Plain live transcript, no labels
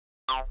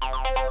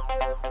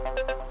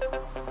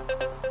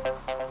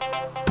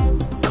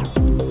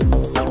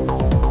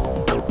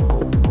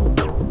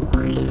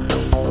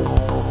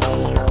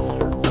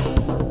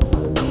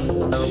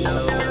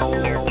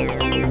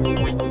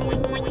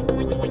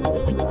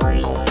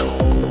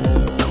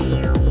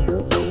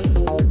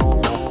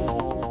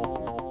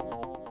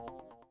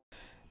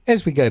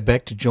As we go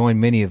back to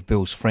join many of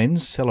Bill's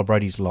friends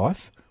celebrate his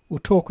life, we'll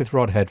talk with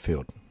Rod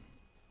Hadfield.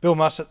 Bill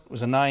Musset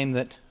was a name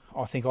that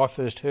I think I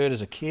first heard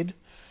as a kid,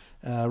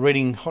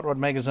 reading hot rod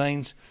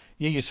magazines.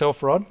 You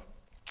yourself, Rod,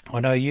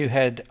 I know you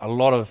had a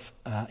lot of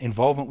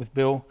involvement with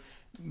Bill,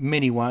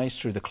 many ways,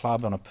 through the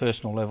club on a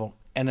personal level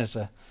and as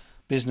a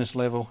business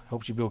level,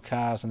 helped you build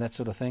cars and that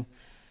sort of thing.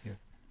 Yeah.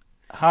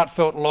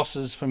 Heartfelt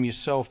losses from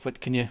yourself,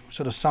 but can you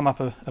sort of sum up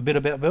a bit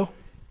about Bill?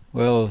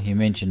 Well, you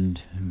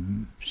mentioned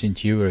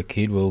since you were a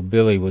kid. Well,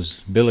 Billy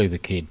was Billy the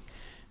Kid.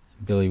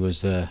 Billy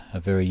was a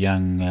very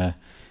young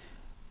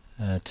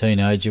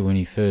teenager when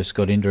he first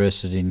got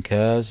interested in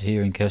cars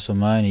here in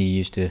Castlemaine. He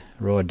used to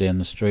ride down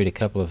the street a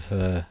couple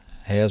of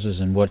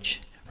houses and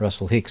watch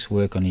Russell Hicks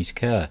work on his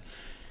car.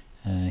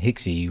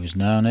 Hicksy he was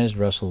known as.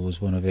 Russell was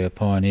one of our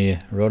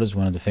pioneer rodders,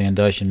 one of the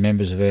foundation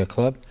members of our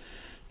club.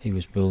 He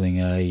was building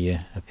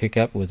a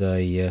pickup with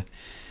a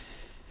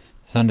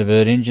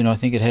Thunderbird engine, I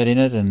think it had in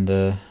it,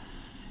 and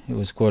it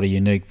was quite a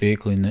unique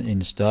vehicle in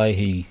its day.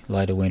 He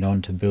later went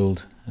on to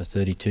build a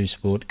 32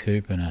 Sport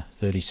Coupe and a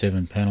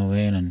 37 panel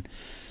van, and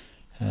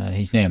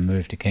he's now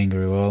moved to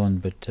Kangaroo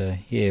Island. But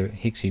yeah,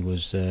 Hicksy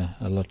was a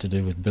lot to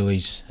do with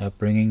Billy's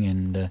upbringing,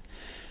 and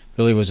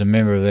Billy was a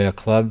member of our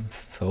club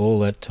for all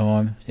that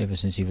time, ever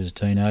since he was a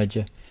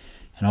teenager.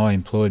 And I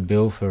employed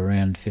Bill for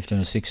around 15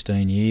 or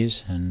 16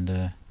 years, and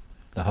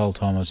the whole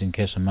time I was in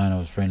Castlemaine I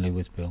was friendly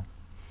with Bill.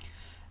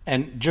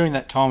 And during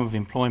that time of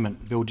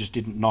employment, Bill just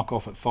didn't knock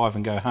off at 5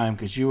 and go home,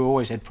 because you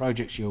always had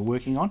projects you were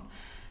working on.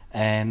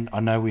 And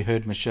I know we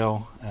heard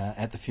Michelle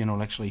at the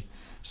funeral actually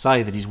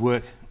say that his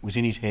work was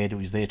in his head, it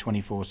was there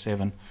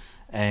 24/7,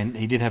 and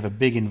he did have a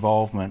big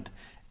involvement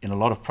in a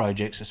lot of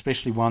projects,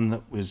 especially one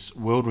that was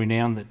world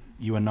renowned that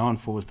you were known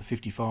for, was the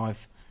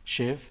 55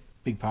 Chev.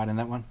 Big part in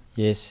that one.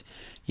 Yes.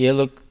 Yeah,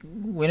 look,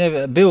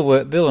 whenever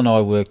Bill and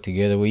I worked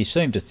together, we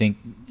seemed to think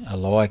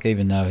alike.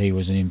 Even though he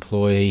was an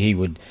employee, he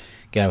would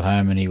go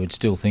home and he would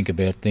still think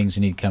about things,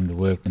 and he'd come to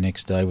work the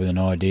next day with an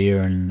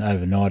idea, and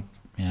overnight,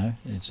 you know,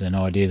 it's an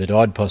idea that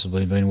I'd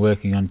possibly been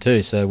working on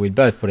too. So we'd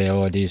both put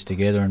our ideas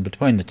together, and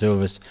between the two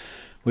of us,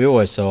 we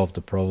always solved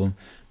the problem.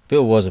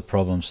 Bill was a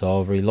problem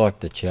solver. He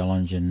liked the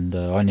challenge, and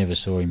I never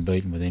saw him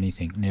beaten with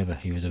anything, never.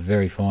 He was a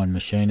very fine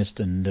machinist,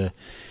 and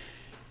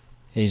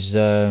his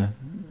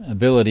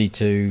ability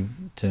to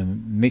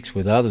mix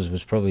with others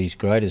was probably his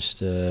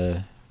greatest,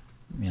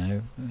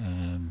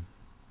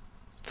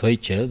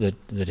 feature,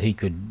 that he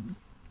could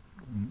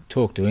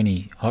talk to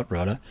any hot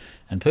rodder,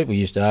 and people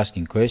used to ask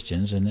him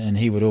questions, and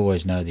he would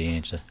always know the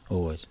answer,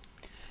 always.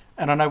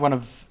 And I know one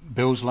of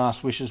Bill's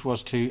last wishes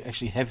was to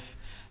actually have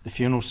the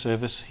funeral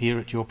service here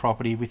at your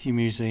property with your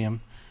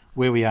museum,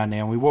 where we are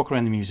now. We walk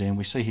around the museum,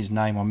 we see his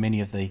name on many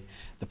of the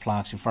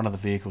plaques in front of the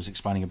vehicles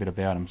explaining a bit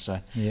about him.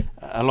 So yep.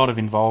 A lot of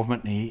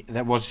involvement.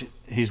 That was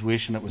his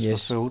wish, and it was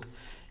fulfilled.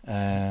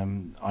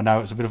 I know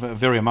it was a bit of a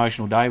very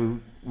emotional day.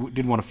 We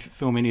didn't want to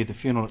film any of the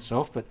funeral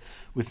itself, but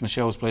with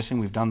Michelle's blessing,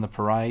 we've done the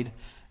parade,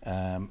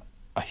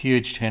 a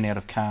huge turnout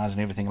of cars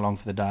and everything along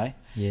for the day.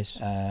 Yes.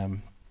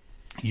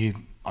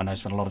 I know,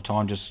 spent a lot of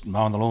time just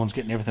mowing the lawns,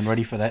 getting everything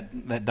ready for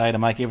that day to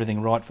make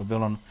everything right for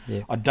Bill. And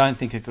yep. I don't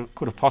think it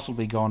could have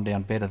possibly gone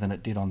down better than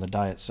it did on the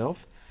day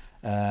itself.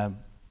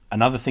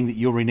 Another thing that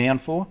you're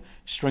renowned for,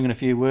 stringing a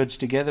few words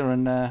together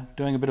and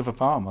doing a bit of a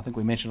poem. I think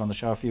we mentioned on the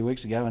show a few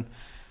weeks ago, and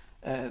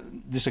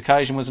this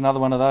occasion was another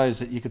one of those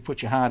that you could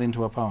put your heart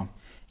into a poem.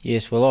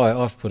 Yes, well,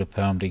 I've put a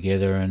poem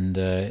together, and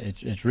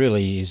it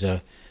really is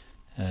a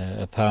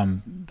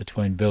poem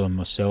between Bill and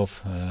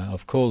myself.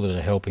 I've called it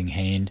A Helping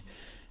Hand,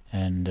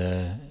 and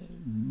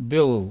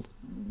Bill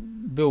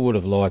would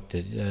have liked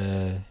it.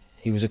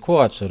 He was a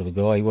quiet sort of a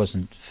guy.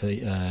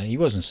 He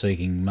wasn't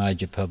seeking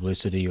major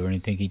publicity or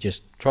anything. He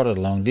just trotted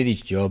along, did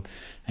his job,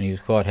 and he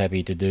was quite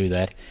happy to do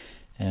that.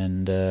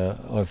 And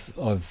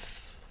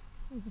I've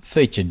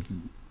featured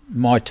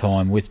my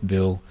time with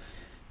Bill,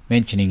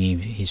 mentioning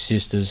his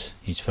sisters,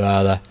 his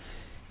father,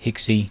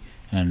 Hicksy,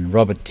 and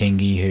Robert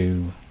Tingy,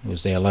 who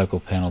was our local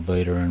panel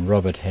beater, and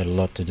Robert had a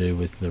lot to do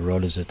with the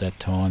rodders at that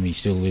time. He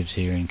still lives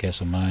here in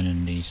Castlemaine,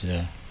 and he's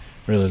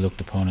really looked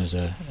upon as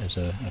a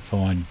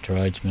fine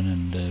tradesman,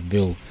 and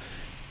Bill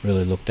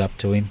really looked up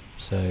to him.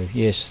 So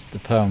yes, the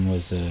poem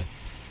was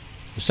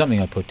something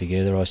I put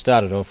together. I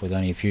started off with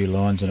only a few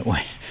lines, and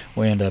it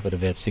wound up at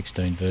about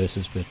 16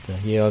 verses, but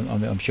yeah,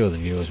 I'm sure the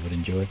viewers would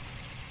enjoy it.